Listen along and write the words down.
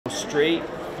straight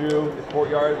through the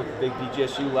courtyard with the big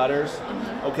BGSU letters,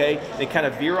 okay? Then kind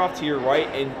of veer off to your right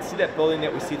and see that building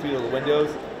that we see through the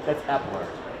windows? That's Epler,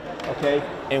 okay?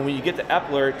 And when you get to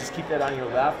Epler, just keep that on your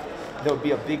left. There would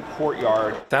be a big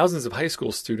courtyard. Thousands of high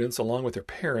school students, along with their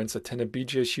parents, attended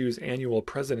BGSU's annual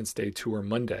President's Day tour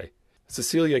Monday.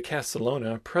 Cecilia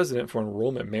Castellona, president for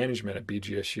enrollment management at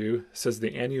BGSU, says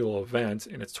the annual event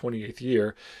in its 28th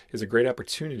year is a great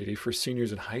opportunity for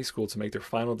seniors in high school to make their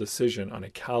final decision on a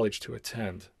college to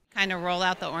attend. Kind of roll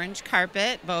out the orange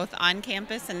carpet, both on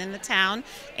campus and in the town,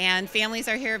 and families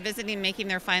are here visiting, making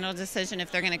their final decision if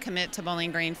they're going to commit to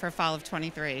Bowling Green for fall of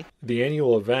 23. The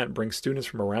annual event brings students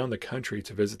from around the country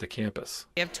to visit the campus.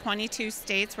 We have 22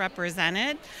 states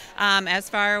represented, as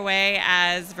far away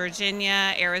as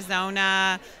Virginia,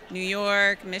 Arizona, New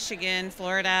York, Michigan,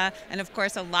 Florida, and of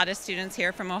course a lot of students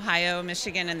here from Ohio,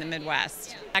 Michigan, and the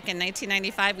Midwest. Back in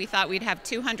 1995, we thought we'd have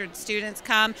 200 students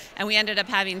come, and we ended up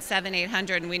having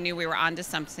 700-800, and we knew we were onto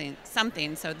something.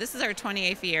 So this is our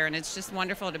 28th year, and it's just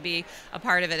wonderful to be a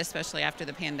part of it, especially after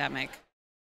the pandemic.